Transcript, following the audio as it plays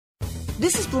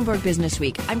This is Bloomberg Business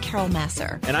Week. I'm Carol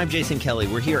Masser. And I'm Jason Kelly.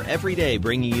 We're here every day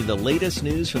bringing you the latest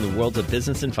news from the worlds of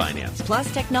business and finance.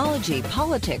 Plus technology,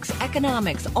 politics,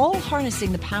 economics, all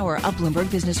harnessing the power of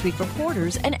Bloomberg Business Week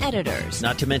reporters and editors.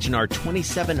 Not to mention our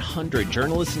 2,700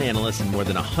 journalists and analysts in more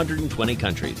than 120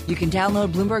 countries. You can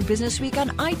download Bloomberg Business Week on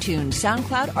iTunes,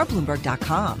 SoundCloud, or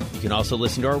Bloomberg.com. You can also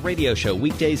listen to our radio show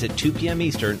weekdays at 2 p.m.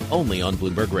 Eastern, only on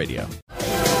Bloomberg Radio.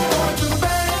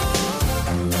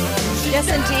 Yes,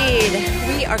 indeed.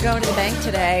 We are going to the bank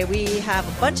today. We have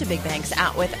a bunch of big banks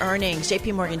out with earnings.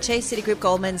 JP Morgan Chase, Citigroup,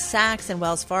 Goldman Sachs, and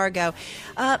Wells Fargo.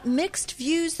 Mixed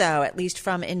views, though, at least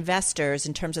from investors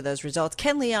in terms of those results.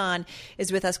 Ken Leon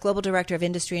is with us, Global Director of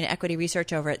Industry and Equity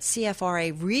Research over at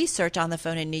CFRA Research on the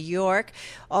phone in New York.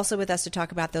 Also with us to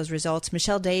talk about those results,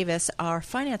 Michelle Davis, our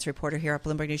finance reporter here at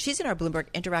Bloomberg News. She's in our Bloomberg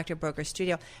Interactive Broker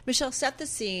studio. Michelle, set the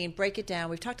scene, break it down.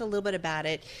 We've talked a little bit about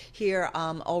it here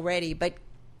already, but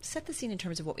set the scene in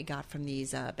terms of what we got from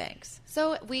these banks.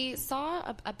 So we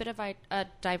saw a bit of a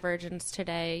divergence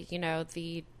today. You know,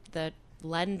 the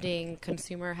lending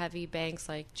consumer-heavy banks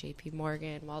like JP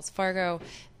Morgan, Wells Fargo,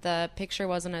 the picture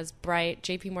wasn't as bright.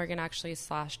 JP Morgan actually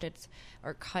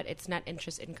cut its net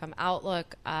interest income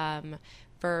outlook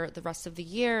for the rest of the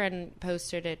year and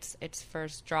posted its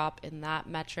first drop in that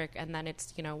metric. And then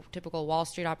its, typical Wall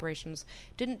Street operations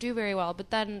didn't do very well.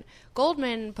 But then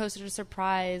Goldman posted a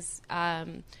surprise,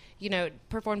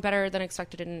 performed better than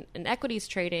expected in equities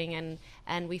trading.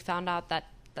 And we found out that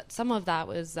some of that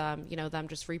was, them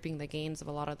just reaping the gains of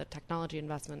a lot of the technology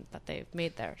investment that they've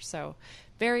made there. So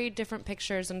very different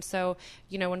pictures. And so,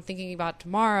 when thinking about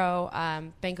tomorrow,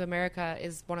 Bank of America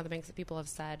is one of the banks that people have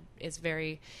said is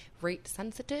very rate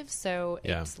sensitive. So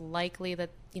it's likely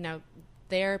that,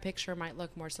 their picture might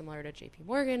look more similar to JP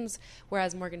Morgan's,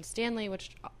 whereas Morgan Stanley,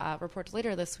 which reports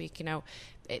later this week,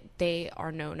 they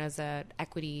are known as a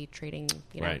equity trading,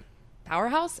 right,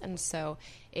 powerhouse. And so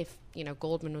if,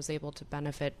 Goldman was able to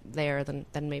benefit there, then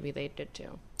maybe they did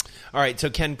too. All right, so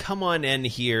Ken, come on in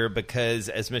here because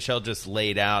as Michelle just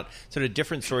laid out, sort of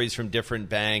different stories from different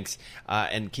banks.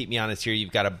 And keep me honest here,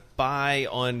 you've got a buy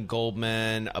on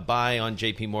Goldman, a buy on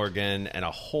JP Morgan, and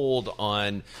a hold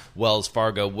on Wells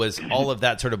Fargo. Was all of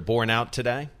that sort of borne out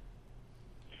today?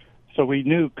 So we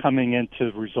knew coming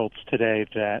into results today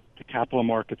that the capital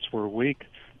markets were weak,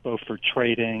 both for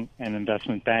trading and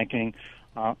investment banking.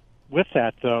 With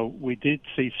that, though, we did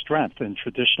see strength in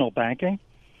traditional banking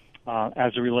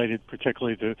as it related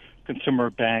particularly to consumer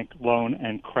bank loan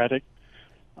and credit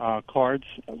cards.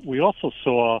 We also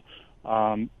saw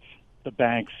the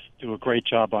banks do a great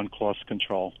job on cost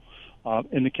control.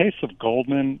 In the case of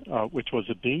Goldman, which was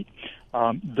a beat,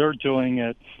 they're doing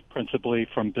it principally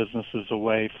from businesses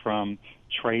away from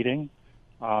trading.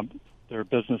 Their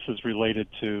businesses related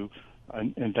to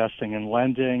investing in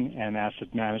lending and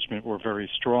asset management were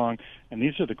very strong, and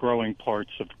these are the growing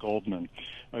parts of Goldman.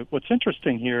 What's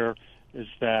interesting here is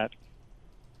that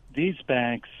these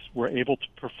banks were able to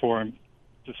perform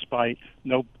despite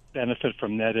no benefit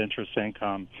from net interest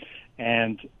income,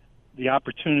 and the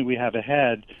opportunity we have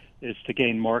ahead is to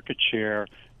gain market share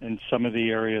in some of the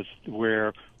areas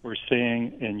where we're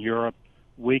seeing in Europe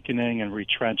weakening and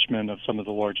retrenchment of some of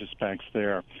the largest banks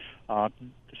there.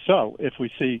 So if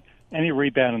we see any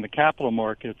rebound in the capital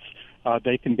markets,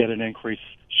 they can get an increased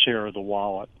share of the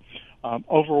wallet.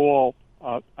 Overall,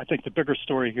 I think the bigger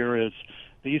story here is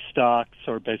these stocks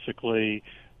are basically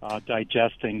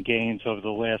digesting gains over the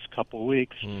last couple of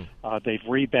weeks. They've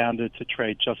rebounded to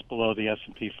trade just below the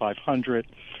S&P 500.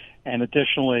 And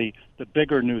additionally, the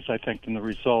bigger news, I think, in the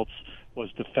results was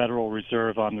the Federal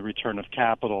Reserve on the return of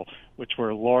capital, which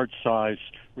were large-size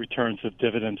returns of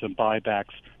dividends and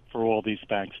buybacks for all these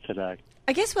banks today.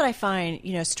 I guess what I find,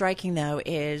 striking, though,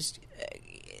 is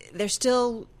they're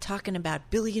still talking about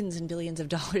billions and billions of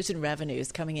dollars in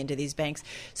revenues coming into these banks.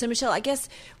 So, Michelle, I guess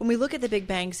when we look at the big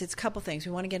banks, it's a couple things.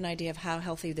 We want to get an idea of how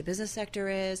healthy the business sector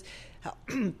is,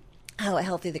 how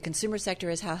healthy the consumer sector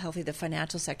is, how healthy the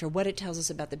financial sector, what it tells us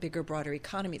about the bigger, broader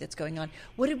economy that's going on.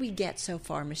 What did we get so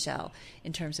far, Michelle,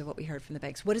 in terms of what we heard from the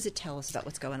banks? What does it tell us about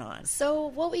what's going on? So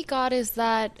what we got is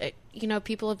that,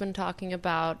 people have been talking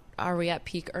about, are we at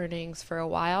peak earnings for a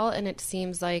while? And it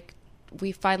seems like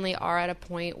we finally are at a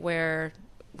point where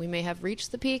we may have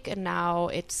reached the peak, and now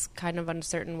it's kind of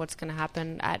uncertain what's going to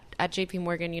happen. At JP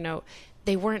Morgan,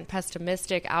 they weren't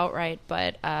pessimistic outright,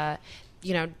 but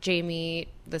Jamie,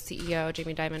 the CEO,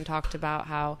 Jamie Dimon, talked about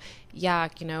how,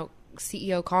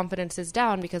 CEO confidence is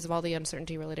down because of all the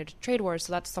uncertainty related to trade wars.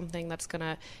 So that's something that's going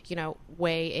to,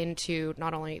 weigh into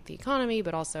not only the economy,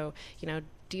 but also,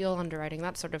 deal underwriting,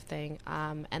 that sort of thing.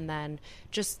 And then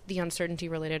just the uncertainty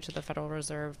related to the Federal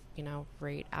Reserve,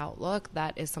 rate outlook,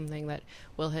 that is something that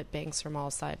will hit banks from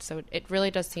all sides. So it really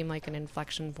does seem like an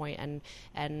inflection point,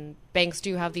 and banks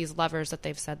do have these levers that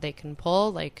they've said they can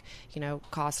pull, like,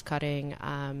 cost cutting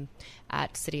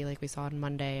at Citi, like we saw on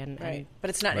Monday. And but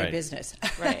it's not Right. new business.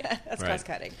 Right. That's Right. cost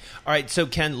cutting. All right, so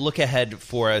Ken, look ahead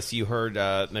for us. You heard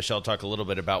Michelle talk a little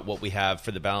bit about what we have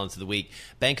for the balance of the week.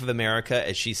 Bank of America,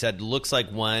 as she said, looks like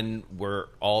one we're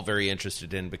all very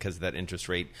interested in because of that interest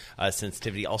rate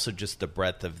sensitivity. Also, just the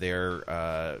breadth of their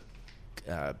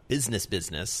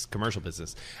commercial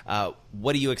business.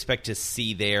 What do you expect to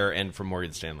see there and from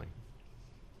Morgan Stanley?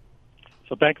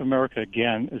 So Bank of America,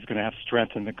 again, is going to have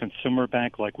strength in the consumer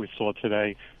bank like we saw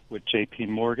today with J.P.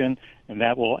 Morgan, and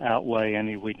that will outweigh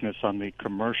any weakness on the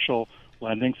commercial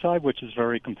lending side, which is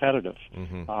very competitive,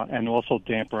 and also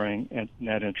dampening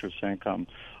net interest income.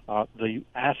 The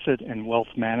asset and wealth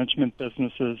management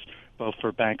businesses, both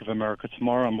for Bank of America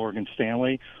tomorrow and Morgan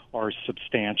Stanley, are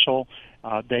substantial.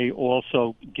 They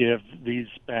also give these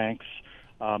banks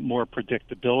more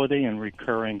predictability and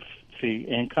recurring fee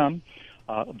income,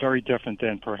 very different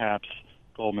than perhaps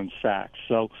Goldman Sachs.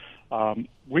 So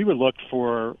we would look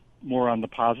for more on the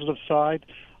positive side,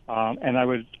 and I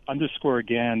would underscore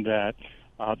again that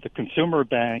the consumer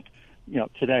bank,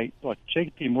 today, look,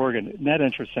 J.P. Morgan, net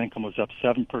interest income was up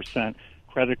 7%.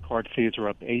 Credit card fees are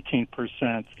up 18%.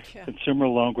 Yeah. Consumer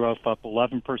loan growth up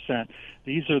 11%.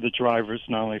 These are the drivers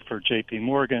not only for J.P.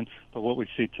 Morgan, but what we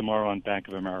see tomorrow on Bank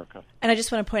of America. And I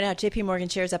just want to point out, J.P. Morgan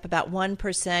shares up about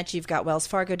 1%. You've got Wells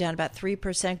Fargo down about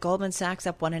 3%. Goldman Sachs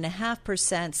up 1.5%.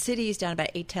 Citi's down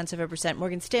about 0.8%.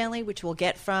 Morgan Stanley, which we'll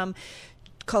get from,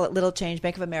 call it little change.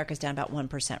 Bank of America is down about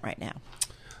 1% right now.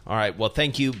 All right. Well,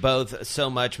 thank you both so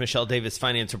much. Michelle Davis,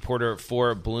 finance reporter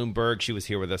for Bloomberg. She was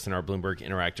here with us in our Bloomberg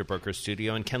Interactive Brokers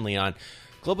studio. And Ken Leon,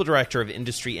 Global Director of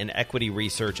Industry and Equity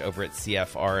Research over at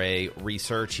CFRA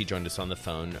Research. He joined us on the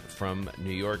phone from New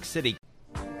York City.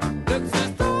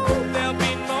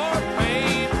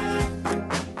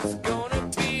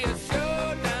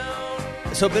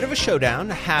 So a bit of a showdown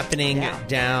happening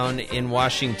down in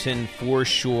Washington for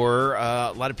sure.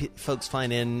 A lot of folks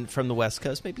flying in from the West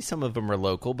Coast. Maybe some of them are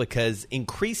local because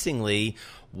increasingly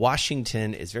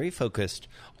Washington is very focused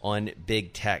on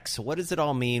big tech. So what does it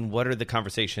all mean? What are the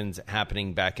conversations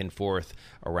happening back and forth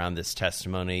around this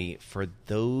testimony? For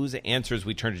those answers,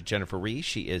 we turn to Jennifer Rhee.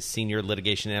 She is Senior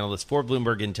Litigation Analyst for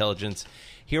Bloomberg Intelligence,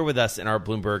 here with us in our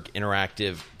Bloomberg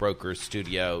Interactive Brokers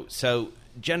studio. So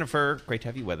Jennifer, great to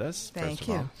have you with us. Thank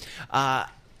you.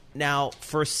 Now,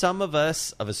 for some of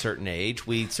us of a certain age,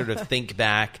 we sort of think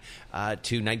back to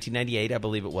 1998, I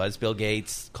believe it was. Bill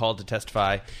Gates called to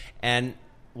testify. And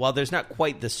while there's not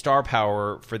quite the star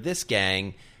power for this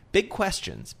gang, big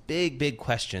questions, big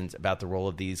questions about the role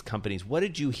of these companies. What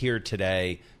did you hear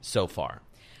today so far?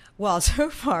 Well, so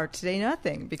far today,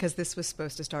 nothing, because this was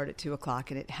supposed to start at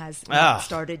 2:00 and it has not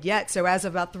started yet. So as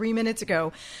of about 3 minutes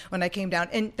ago, when I came down,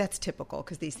 and that's typical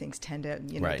because these things tend to,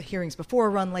 Right. The hearings before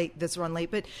run late, this run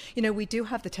late. But, we do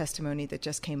have the testimony that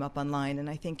just came up online. And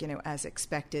I think, as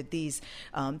expected, these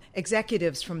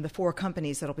executives from the four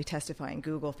companies that will be testifying,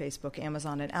 Google, Facebook,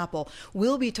 Amazon, and Apple,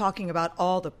 will be talking about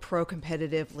all the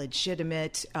pro-competitive,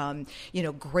 legitimate,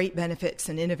 great benefits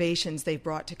and innovations they've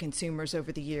brought to consumers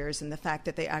over the years, and the fact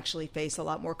that they actually face a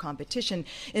lot more competition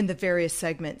in the various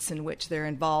segments in which they're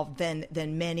involved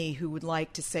than many who would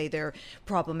like to say they're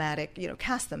problematic,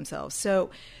 cast themselves. So,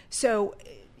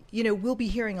 we'll be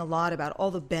hearing a lot about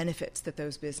all the benefits that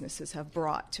those businesses have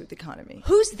brought to the economy.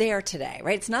 Who's there today,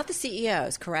 right? It's not the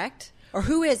CEOs, correct? Or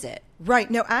who is it?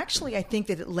 Right. No, actually, I think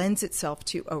that it lends itself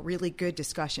to a really good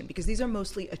discussion because these are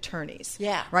mostly attorneys.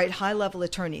 Yeah. Right. High-level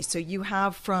attorneys. So you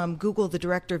have from Google, the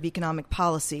Director of Economic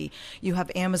Policy. You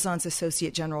have Amazon's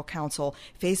Associate General Counsel,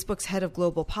 Facebook's Head of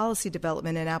Global Policy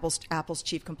Development, and Apple's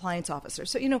Chief Compliance Officer.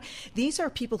 So, these are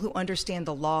people who understand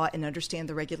the law and understand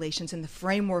the regulations and the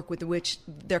framework with which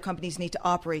their companies need to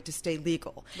operate to stay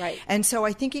legal. Right. And so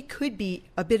I think it could be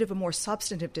a bit of a more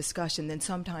substantive discussion than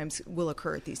sometimes will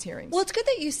occur at these hearings. Well, it's good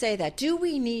that you say that. Do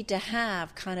we need to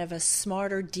have kind of a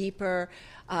smarter, deeper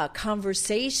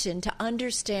conversation to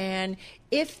understand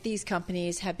if these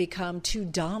companies have become too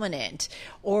dominant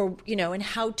or, and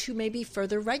how to maybe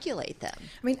further regulate them?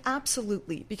 I mean,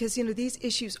 absolutely, because, these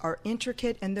issues are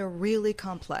intricate and they're really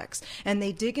complex, and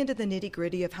they dig into the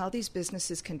nitty-gritty of how these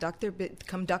businesses conduct their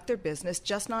business,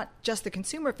 not just the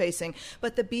consumer-facing,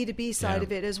 but the B2B side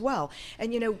of it as well.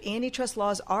 And, antitrust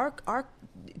laws are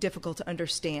difficult to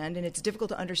understand, and it's difficult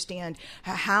to understand understand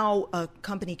how a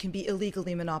company can be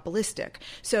illegally monopolistic.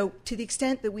 So to the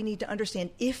extent that we need to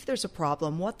understand if there's a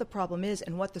problem, what the problem is,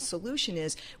 and what the solution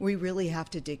is, we really have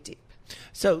to dig deep.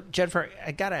 So, Jennifer,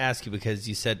 I got to ask you, because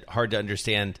you said hard to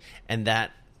understand, and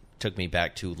that took me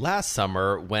back to last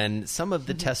summer when some of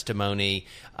the testimony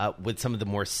with some of the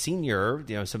more senior,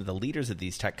 some of the leaders of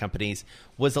these tech companies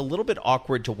was a little bit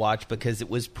awkward to watch, because it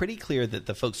was pretty clear that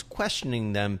the folks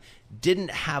questioning them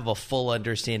didn't have a full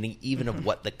understanding even of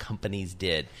what the companies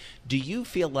did. Do you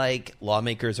feel like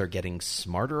lawmakers are getting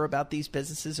smarter about these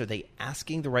businesses? Are they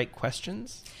asking the right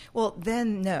questions? Well,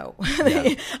 then no.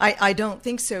 Yeah. I don't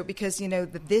think so, because,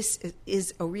 this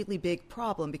is a really big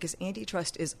problem, because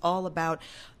antitrust is all about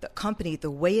the company,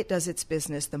 the way it does its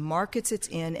business, the markets it's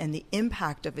in, and the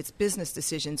impact of its business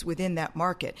decisions within that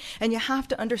market. And you have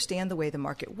to understand the way the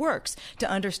market works to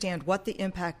understand what the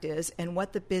impact is and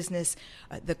what the business,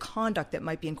 the conduct that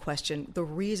might be in question, the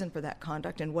reason for that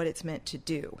conduct and what it's meant to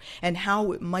do, and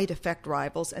how it might affect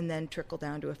rivals and then trickle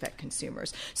down to affect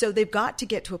consumers. So they've got to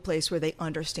get to a place where they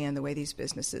understand the way these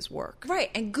businesses work.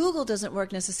 Right. And Google doesn't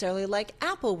work necessarily like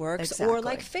Apple works or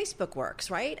like Facebook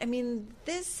works, right? I mean,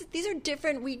 these are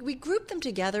different. We group them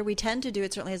together. We tend to do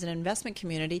it certainly as an investment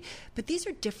community, but these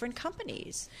are different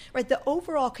companies. Right. The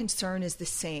overall concern is the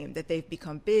same, that they've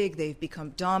become big, they've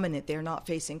become dominant, they're not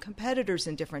facing competitors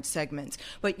in different segments.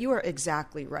 But you are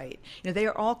exactly right. They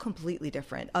are all completely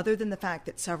different, other than the fact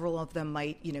that several of them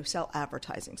might, sell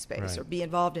advertising space or be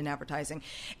involved in advertising.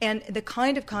 And the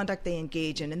kind of conduct they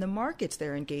engage in and the markets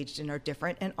they're engaged in are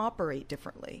different and operate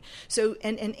differently. So,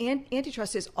 and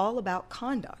antitrust is all about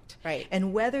conduct. Right.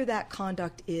 And whether that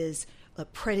conduct is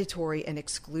predatory and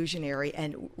exclusionary,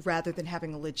 and rather than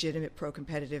having a legitimate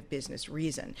pro-competitive business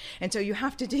reason. And so you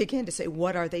have to dig in to say,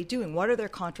 what are they doing? What are their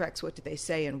contracts? What do they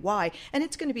say and why? And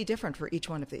it's going to be different for each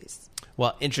one of these.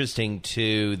 Well, interesting,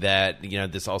 too, that,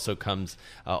 this also comes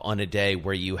on a day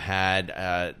where you had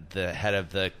the head of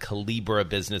the Calibra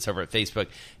business over at Facebook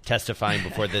testifying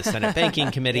before the Senate Banking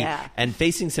Committee and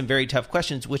facing some very tough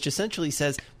questions, which essentially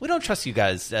says, we don't trust you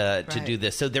guys to do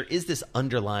this. So there is this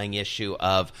underlying issue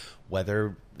of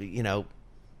whether,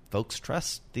 folks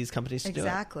trust these companies to do it.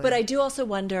 Exactly. But I do also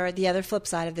wonder, the other flip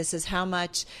side of this is how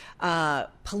much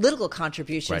political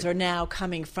contributions are now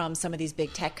coming from some of these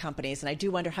big tech companies. And I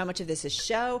do wonder how much of this is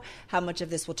show, how much of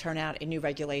this will turn out in new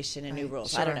regulation and new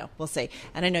rules. Sure. I don't know. We'll see.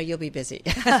 And I know you'll be busy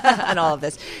on all of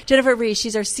this. Jennifer Rees,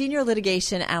 she's our senior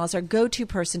litigation analyst, our go-to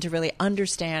person to really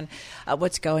understand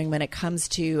what's going when it comes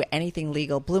to anything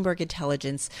legal. Bloomberg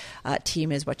Intelligence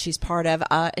team is what she's part of.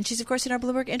 And she's, of course, in our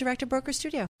Bloomberg Interactive Broker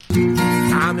studio.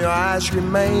 I'm your ice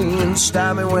cream man,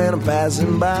 stop me when I'm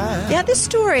passing by. Yeah, this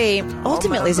story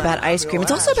ultimately is about ice cream.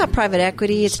 It's also about private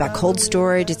equity. It's about cold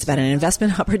storage. It's about an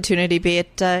investment opportunity, be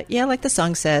it, like the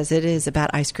song says, it is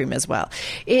about ice cream as well.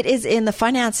 It is in the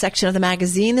finance section of the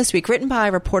magazine this week, written by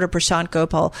reporter Prashant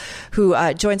Gopal, who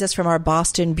joins us from our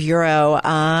Boston bureau.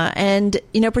 And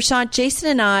Prashant, Jason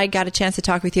and I got a chance to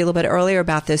talk with you a little bit earlier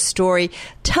about this story.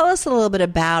 Tell us a little bit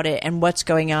about it and what's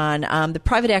going on. The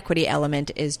private equity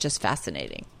element is just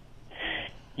fascinating.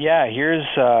 Yeah, here's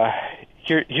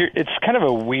it's kind of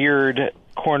a weird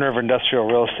corner of industrial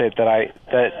real estate that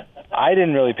I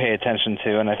didn't really pay attention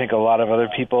to, and I think a lot of other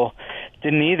people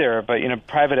didn't either. But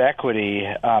private equity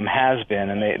has been,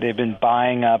 and they've been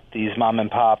buying up these mom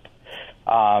and pop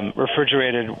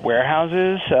refrigerated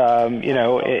warehouses,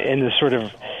 in this sort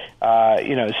of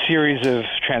series of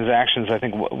transactions. I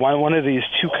think one of these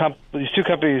two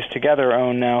companies together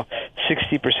own now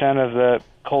 60% of the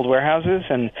cold warehouses,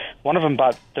 and one of them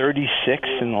bought 36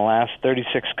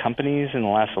 companies in the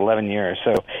last 11 years.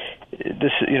 So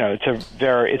this,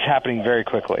 it's happening very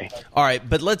quickly. All right,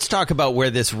 but let's talk about where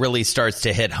this really starts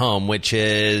to hit home, which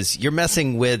is you're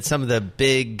messing with some of the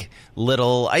big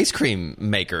little ice cream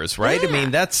makers, right? Yeah. I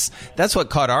mean, that's what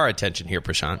caught our attention here,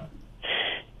 Prashant.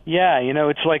 Yeah,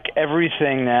 it's like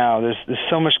everything now. There's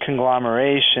so much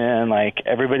conglomeration. Like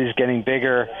everybody's getting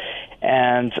bigger,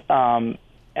 and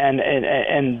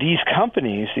these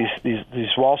companies, these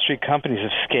Wall Street companies,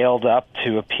 have scaled up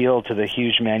to appeal to the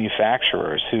huge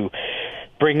manufacturers who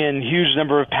bring in huge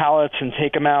number of pallets and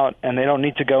take them out, and they don't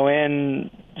need to go in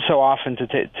so often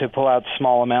to pull out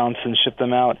small amounts and ship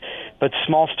them out. But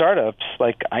small startups,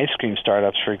 like ice cream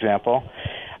startups, for example,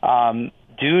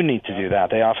 do need to do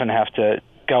that. They often have to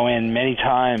go in many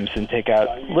times and take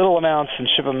out little amounts and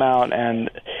ship them out, and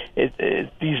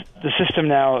the system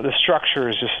now, the structure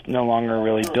is just no longer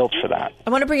really built for that. I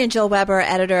want to bring in Joel Weber,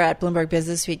 editor at Bloomberg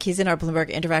Business Week. He's in our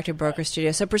Bloomberg Interactive Broker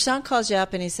studio. So Prashant calls you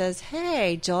up and he says,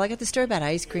 "Hey, Joel, I got the story about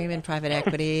ice cream and private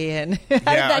equity." And how did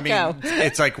that go?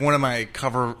 It's like one of my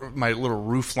little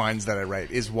roof lines that I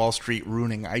write is Wall Street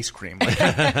ruining ice cream. Like, you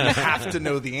have to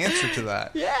know the answer to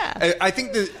that. Yeah. I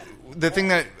think the thing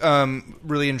that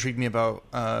really intrigued me about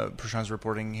Prashant's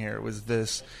reporting here was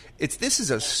this. This is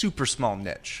a super small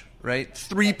niche, right?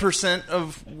 3%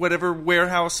 of whatever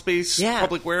warehouse space,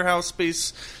 public warehouse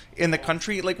space in the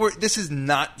country. Like, this is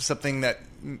not something that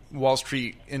Wall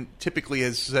Street typically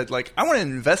has said, like, I want to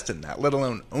invest in that, let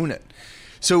alone own it.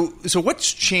 So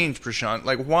what's changed, Prashant?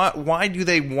 Like, why do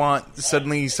they want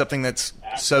suddenly something that's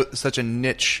such a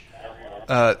niche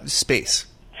space?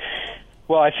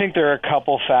 Well, I think there are a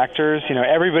couple factors.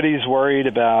 Everybody's worried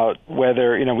about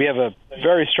whether, we have a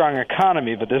very strong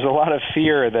economy, but there's a lot of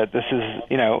fear that this is,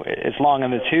 it's long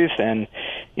in the tooth and,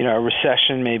 a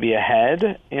recession may be ahead,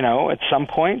 at some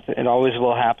point. It always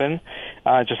will happen,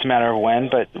 just a matter of when.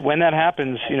 But when that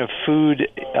happens, food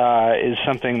is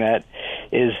something that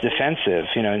is defensive,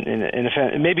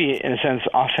 maybe in a sense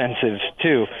offensive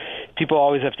too. People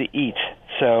always have to eat.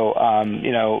 So,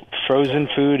 frozen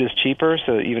food is cheaper,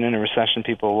 so even in a recession,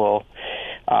 people will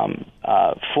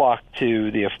flock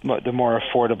to the more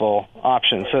affordable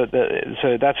option. So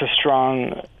that's a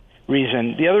strong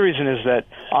reason. The other reason is that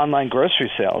online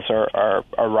grocery sales are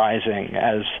rising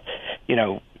as,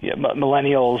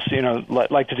 millennials,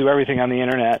 like to do everything on the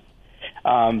internet.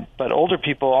 But older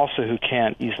people also who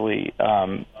can't easily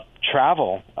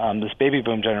travel, this baby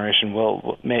boom generation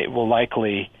will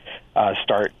likely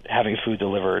start having food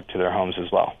delivered to their homes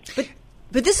as well.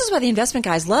 But this is why the investment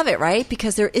guys love it, right?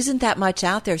 Because there isn't that much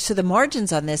out there. So the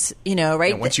margins on this,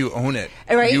 right? And once you own it,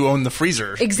 right? You own the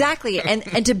freezer. Exactly.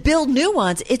 And to build new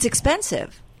ones, it's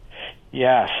expensive.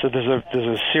 Yeah, so there's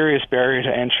a serious barrier to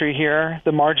entry here.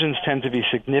 The margins tend to be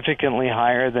significantly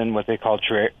higher than what they call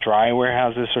dry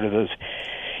warehouses, sort of those,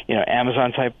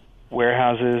 Amazon-type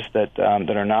warehouses that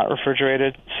are not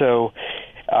refrigerated. So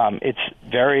it's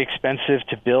very expensive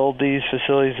to build these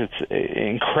facilities. It's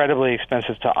incredibly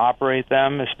expensive to operate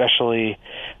them, especially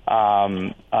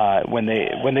when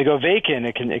they go vacant.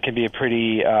 It can be a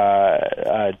pretty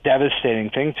devastating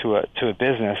thing to a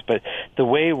business. But the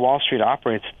way Wall Street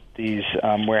operates these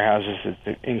warehouses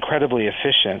is incredibly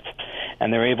efficient,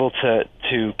 and they're able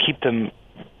to keep them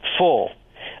full.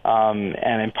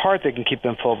 And in part, they can keep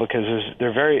them full because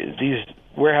these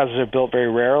warehouses are built very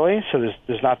rarely, so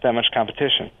there's not that much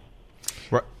competition.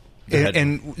 Right.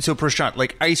 And so, Prashant,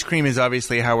 like, ice cream is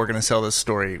obviously how we're going to sell this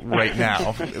story right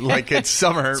now. Like, it's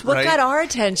summer, it's what right? got our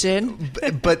attention.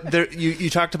 But you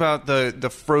talked about the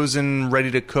frozen,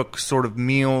 ready-to-cook sort of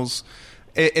meals.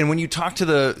 And when you talk to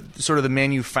the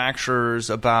manufacturers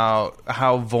about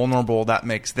how vulnerable that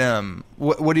makes them,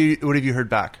 what have you heard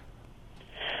back?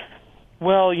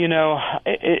 Well,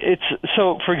 it's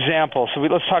so. For example,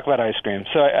 let's talk about ice cream.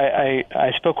 So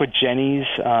I spoke with Jenny's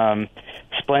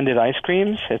Splendid Ice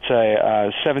Creams. It's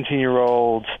a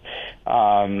 17-year-old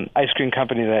ice cream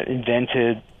company that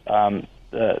invented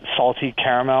the salty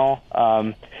caramel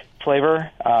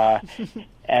flavor.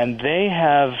 And they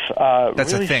have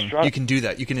that's really a thing. You can do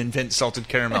that. You can invent salted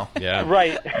caramel. Yeah.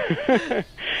 Right.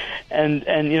 and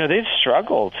they've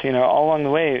struggled, all along the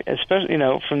way, especially,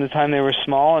 from the time they were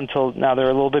small until now they're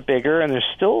a little bit bigger, and they're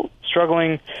still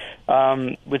struggling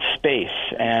with space.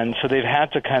 And so they've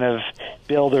had to kind of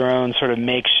build their own sort of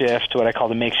makeshift, what I call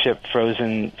the makeshift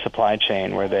frozen supply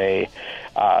chain, where they,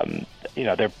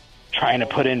 they're trying to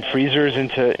put in freezers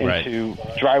into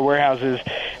dry warehouses,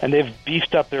 and they've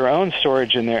beefed up their own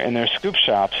storage in their scoop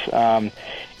shops.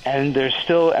 And they're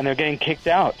getting kicked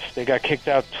out. They got kicked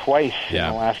out twice in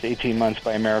the last 18 months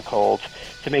by Americold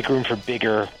to make room for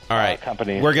bigger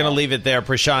companies. We're going to leave it there.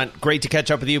 Prashant, great to catch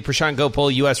up with you. Prashant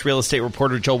Gopal, U.S. real estate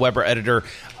reporter, Joel Weber, editor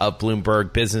of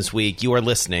Bloomberg Business Week. You are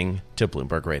listening to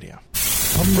Bloomberg Radio.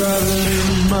 I'm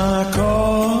driving in my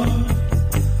car.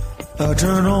 I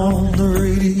turn on the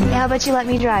radio. How about you let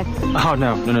me drive? Oh,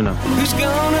 no. Who's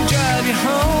gonna drive you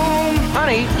home?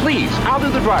 Honey, please, I'll do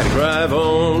the driving. Drive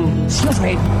on. Excuse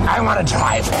me, I want to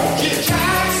drive.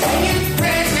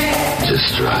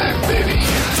 Just drive, baby.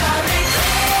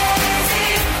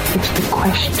 It's the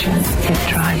question that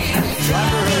drives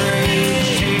us.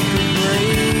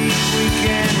 We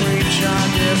can reach our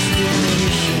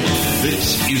destination. This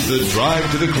is the Drive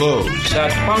to the Close.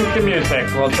 That funky music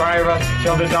will drive us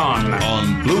till the dawn.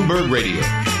 On Bloomberg Radio.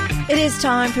 It is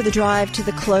time for the drive to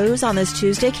the close on this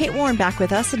Tuesday. Kate Warren back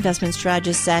with us, investment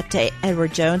strategist at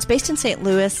Edward Jones, based in St.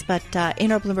 Louis, but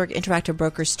in our Bloomberg Interactive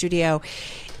Broker studio.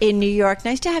 in New York.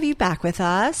 Nice to have you back with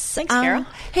us. Thanks, Carol.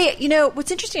 Hey,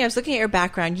 what's interesting, I was looking at your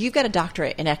background. You've got a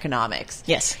doctorate in economics.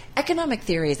 Yes. Economic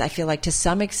theories, I feel like to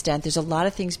some extent, there's a lot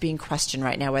of things being questioned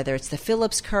right now, whether it's the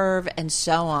Phillips curve and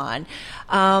so on.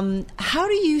 How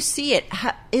do you see it?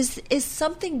 Is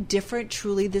something different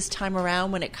truly this time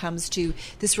around when it comes to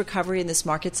this recovery in this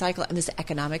market cycle and this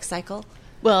economic cycle?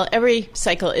 Well, every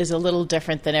cycle is a little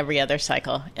different than every other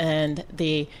cycle. And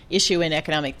the issue in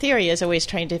economic theory is always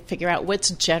trying to figure out what's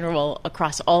general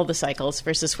across all the cycles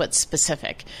versus what's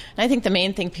specific. And I think the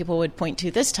main thing people would point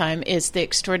to this time is the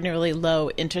extraordinarily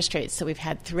low interest rates that we've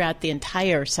had throughout the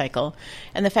entire cycle,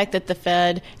 and the fact that the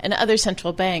Fed and other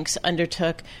central banks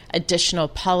undertook additional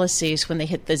policies when they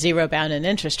hit the zero bound in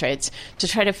interest rates to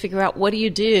try to figure out what do you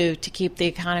do to keep the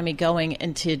economy going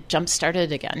and to jumpstart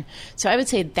it again. So I would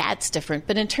say that's different.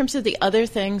 But in terms of the other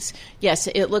things, yes,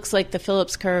 it looks like the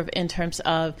Phillips curve in terms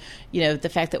of, the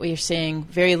fact that we are seeing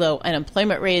very low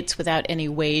unemployment rates without any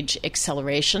wage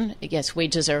acceleration. Yes,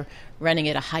 wages are running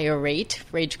at a higher rate.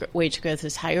 Wage growth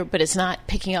is higher, but it's not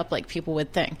picking up like people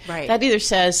would think. Right. That either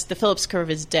says the Phillips curve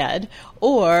is dead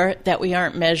or that we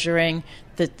aren't measuring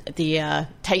the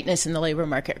tightness in the labor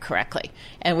market correctly.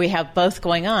 And we have both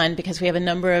going on because we have a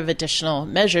number of additional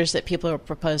measures that people are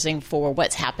proposing for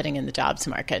what's happening in the jobs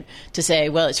market to say,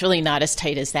 well, it's really not as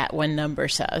tight as that one number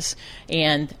says.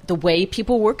 And the way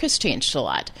people work has changed a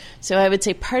lot. So I would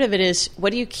say part of it is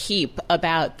what do you keep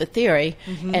about the theory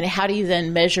and how do you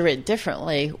then measure it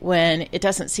differently when it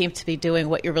doesn't seem to be doing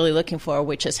what you're really looking for,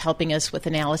 which is helping us with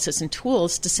analysis and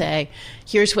tools to say,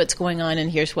 here's what's going on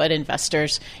and here's what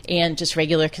investors and just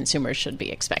regular consumers should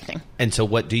be expecting. And so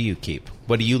what do you keep?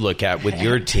 What do you look at with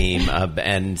your team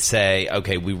and say,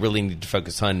 okay, we really need to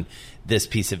focus on this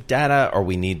piece of data, or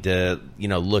we need to,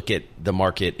 look at the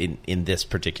market in this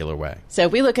particular way? So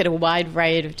we look at a wide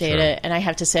variety of data, and I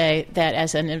have to say that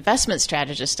as an investment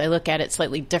strategist, I look at it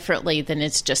slightly differently than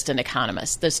it's just an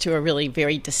economist. Those two are really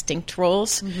very distinct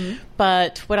roles.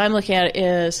 But what I'm looking at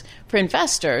is, for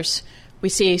investors, we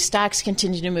see stocks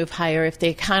continue to move higher if the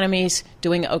economy's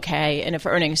doing okay and if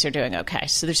earnings are doing okay.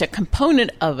 So there's a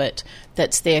component of it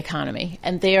that's the economy.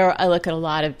 And there I look at a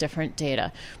lot of different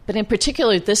data. But in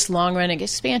particular, this long-running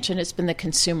expansion, it's been the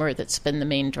consumer that's been the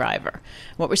main driver.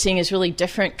 What we're seeing is really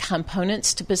different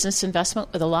components to business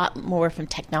investment, with a lot more from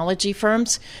technology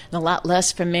firms and a lot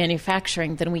less from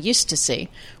manufacturing than we used to see,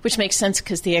 which makes sense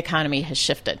because the economy has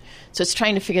shifted. So it's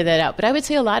trying to figure that out. But I would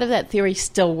say a lot of that theory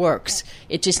still works.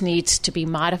 It just needs to be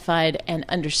modified and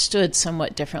understood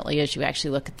somewhat differently as you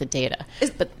actually look at the data.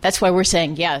 But that's why we're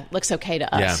saying, yeah, it looks okay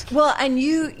to us. Yeah. Well, and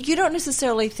you don't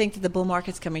necessarily think that the bull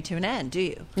market's coming to an end, do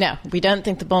you? No, we don't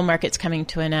think the bull market's coming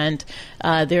to an end.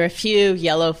 There are a few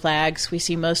yellow flags. We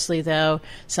see mostly, though,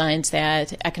 signs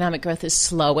that economic growth is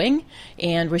slowing,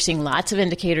 and we're seeing lots of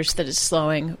indicators that it's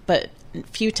slowing, but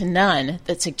few to none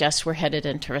that suggest we're headed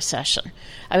into recession.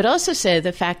 I would also say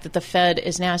the fact that the Fed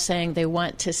is now saying they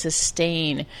want to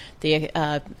sustain the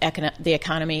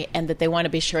economy and that they want to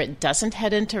be sure it doesn't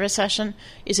head into recession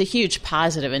is a huge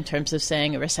positive in terms of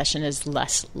saying a recession is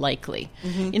less likely.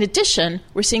 In addition,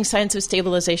 we're seeing signs of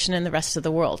stabilization in the rest of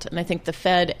the world. And I think the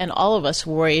Fed and all of us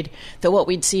worried that what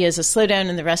we'd see is a slowdown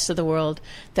in the rest of the world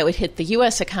that would hit the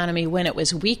U.S. economy when it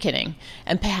was weakening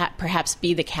and perhaps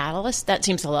be the catalyst. That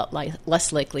seems a lot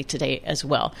less likely today as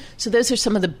well. So those are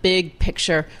some of the big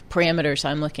picture parameters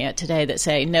I'm looking at today that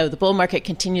say, no, the bull market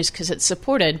continues because it's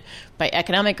supported by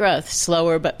economic growth,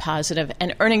 slower but positive,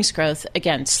 and earnings growth,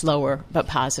 again, slower but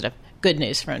positive. Good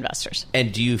news for investors.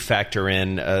 And do you factor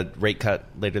in a rate cut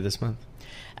later this month?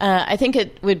 I think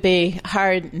it would be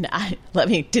hard. Let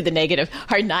me do the negative.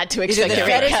 Hard not to expect the a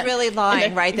Fed rate is cut. really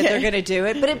lying, right? That they're going to do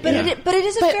it, but it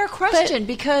is a fair question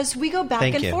because we go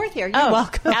back and forth here. You're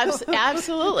welcome.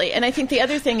 Absolutely. And I think the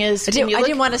other thing is, I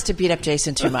didn't want us to beat up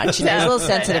Jason too much. He's a little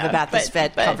sensitive about this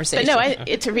Fed conversation. But no,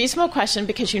 it's a reasonable question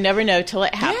because you never know till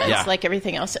it happens, like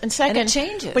everything else. And second, and it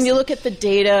changes. When you look at the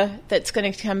data that's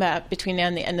going to come out between now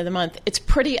and the end of the month, it's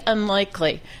pretty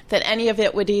unlikely that any of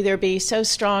it would either be so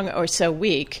strong or so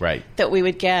weak that we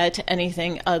would get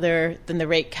anything other than the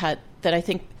rate cut that I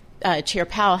think Chair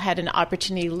Powell had an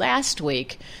opportunity last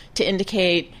week to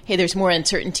indicate, hey, there's more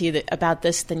uncertainty about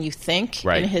this than you think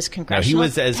in his congressional he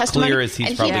was as testimony. Clear as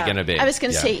he's probably going to be. I was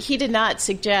going to say, he did not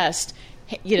suggest,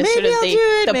 maybe sort of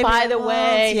the by the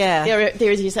way,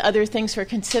 there are these other things we're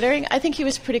considering. I think he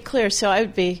was pretty clear, so I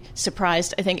would be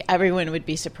surprised. I think everyone would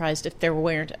be surprised if there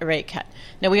weren't a rate cut.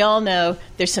 Now, we all know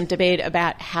there's some debate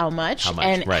about how much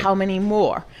and how many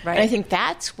more. And I think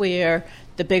that's where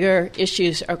the bigger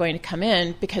issues are going to come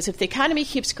in, because if the economy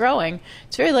keeps growing,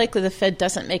 it's very likely the Fed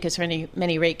doesn't make as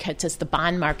many rate cuts as the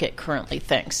bond market currently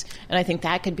thinks. And I think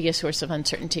that could be a source of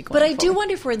uncertainty going But I forward. do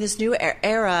wonder if we're in this new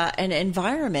era and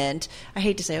environment. I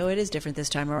hate to say, it is different this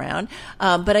time around.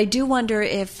 But I do wonder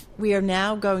if we are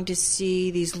now going to see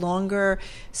these longer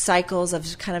cycles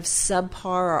of kind of subpar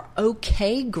or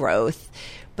okay growth,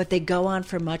 but they go on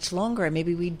for much longer, and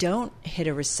maybe we don't hit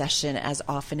a recession as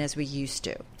often as we used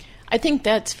to. I think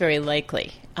that's very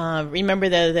likely. Remember,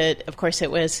 though, that, of course, it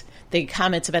was the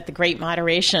comments about the great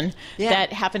moderation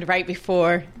that happened right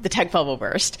before the tech bubble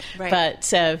burst. Right. But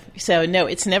so no,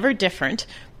 it's never different.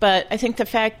 But I think the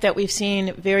fact that we've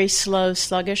seen very slow,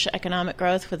 sluggish economic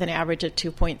growth with an average of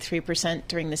 2.3%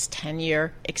 during this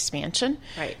 10-year expansion,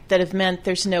 that have meant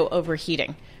there's no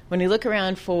overheating. When you look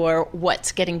around for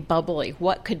what's getting bubbly,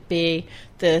 what could be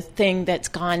the thing that's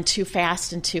gone too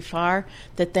fast and too far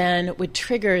that then would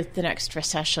trigger the next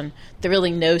recession, there are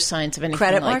really no signs of anything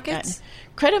Credit like markets? that.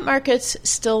 Credit markets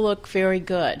still look very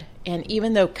good. And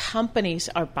even though companies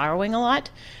are borrowing a lot,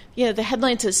 the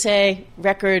headlines that say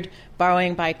record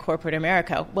borrowing by corporate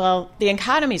America, well, the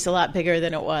economy's a lot bigger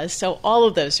than it was, so all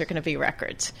of those are going to be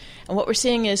records. And what we're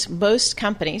seeing is most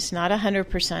companies, not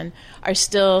 100%, are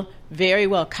still very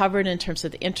well covered in terms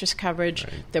of the interest coverage.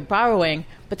 Right. They're borrowing,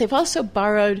 but they've also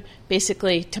borrowed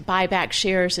basically to buy back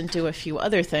shares and do a few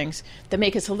other things that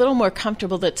make us a little more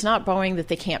comfortable that it's not borrowing that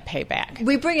they can't pay back.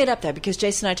 We bring it up, though, because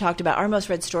Jason and I talked about our most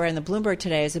read story in the Bloomberg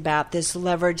today is about this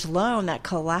leveraged loan that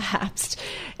collapsed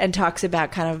and talks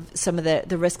about kind of some of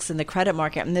the risks in the credit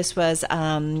market. And this was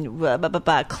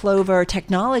Clover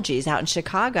Technologies out in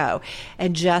Chicago,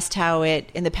 and just how it,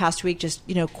 in the past week, just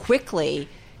quickly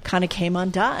kind of came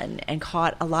undone and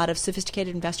caught a lot of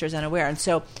sophisticated investors unaware. And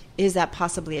so is that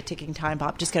possibly a ticking time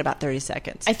bomb? Just get about 30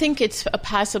 seconds. I think it's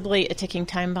possibly a ticking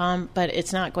time bomb, but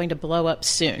it's not going to blow up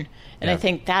soon. And I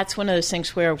think that's one of those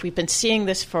things where we've been seeing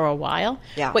this for a while.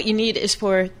 Yeah. What you need is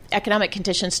for economic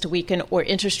conditions to weaken or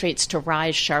interest rates to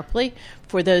rise sharply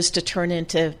for those to turn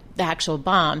into the actual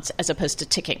bombs as opposed to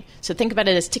ticking. So think about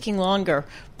it as ticking longer.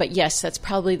 But yes, that's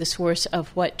probably the source of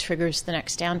what triggers the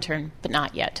next downturn, but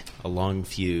not yet. A long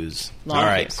fuse. All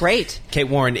right. Great. Kate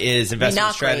Warren is investment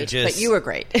not strategist. Great, but you were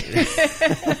great.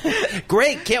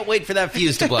 Great. Can't wait for that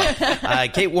fuse to blow.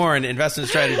 Kate Warren, investment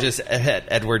strategist at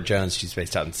Edward Jones. She's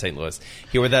based out in St. Louis.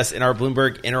 Here with us in our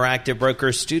Bloomberg Interactive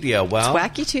Brokers studio. Well,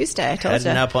 it's Wacky Tuesday, I told you.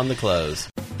 Heading up on the close.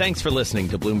 Thanks for listening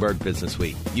to Bloomberg Business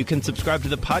Week. You can subscribe to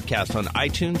the podcast on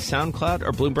iTunes, SoundCloud,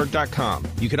 or Bloomberg.com.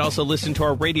 You can also listen to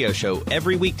our radio show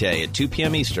every weekday at 2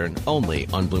 p.m. Eastern, only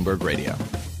on Bloomberg Radio.